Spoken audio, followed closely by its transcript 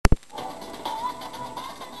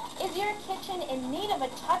your kitchen in need of a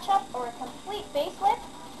touch-up or a complete facelift?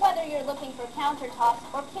 Whether you're looking for countertops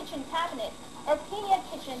or kitchen cabinets, Irpinia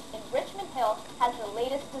Kitchen in Richmond Hill has the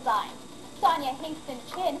latest design. Sonia Hingston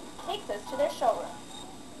Chin takes us to their showroom.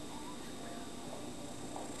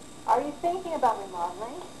 Are you thinking about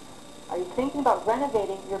remodeling? Are you thinking about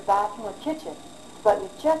renovating your bathroom or kitchen, but you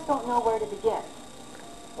just don't know where to begin?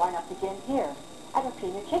 Why not begin here at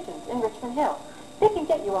Irpinia Kitchens in Richmond Hill? They can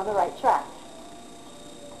get you on the right track.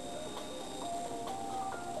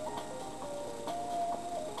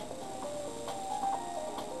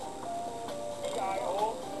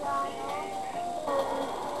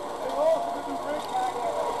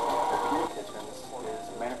 Irpinia Kitchens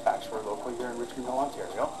is a manufacturer local here in Richmond Hill,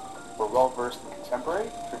 Ontario. We're well versed in contemporary,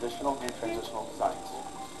 traditional, and transitional designs.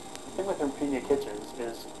 The thing with Irpinia Kitchens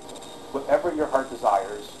is whatever your heart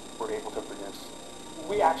desires, we're able to produce.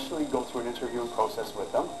 We actually go through an interviewing process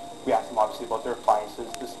with them. We ask them obviously about their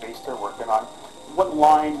appliances, the space they're working on, what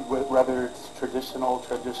line, whether it's traditional,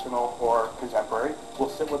 or contemporary. We'll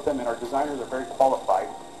sit with them, and our designers are very qualified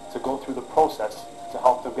to go through the process to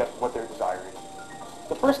help them get what they're desiring.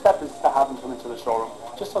 The first step is to have them come into the showroom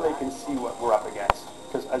just so they can see what we're up against.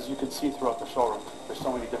 Because as you can see throughout the showroom, there's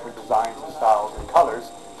so many different designs and styles and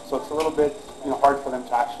colors, so it's a little bit hard for them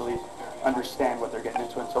to actually understand what they're getting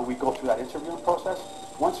into until we go through that interviewing process.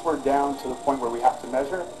 Once we're down to the point where we have to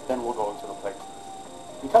measure, then we'll go into the plate.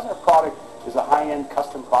 Because our product is a high-end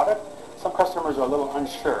custom product, some customers are a little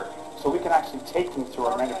unsure, so we can actually take them to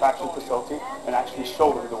our manufacturing facility and actually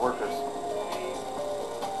show them the workers.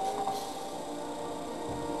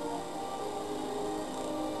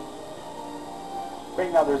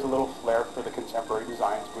 Right now there's a little flair for the contemporary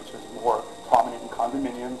designs, which is more prominent in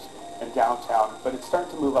condominiums and downtown, but it's starting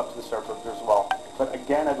to move up to the suburbs as well. But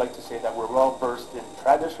again, I'd like to say that we're well versed in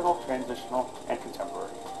traditional, transitional, and contemporary.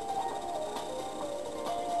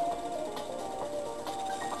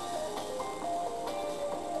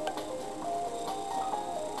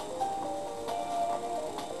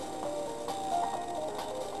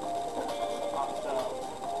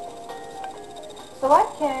 So I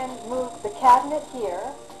can move the cabinet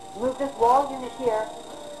here, move this wall unit here,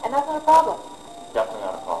 and that's not a problem. Definitely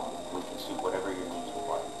not a problem. We can suit whatever your needs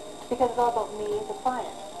require. Because it's all about me, the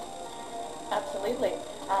client. Absolutely.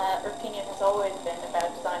 Irpinia has always been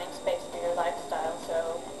about designing space for your lifestyle,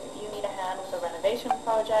 so if you need a hand with a renovation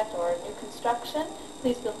project or a new construction,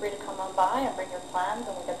 please feel free to come on by and bring your plans,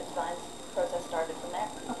 and we'll get the design process started from there.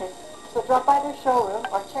 Okay, so drop by their showroom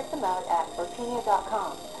or check them out at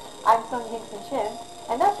irpinia.com. I'm Sonia Hingston Chin,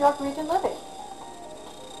 and that's York Region Living.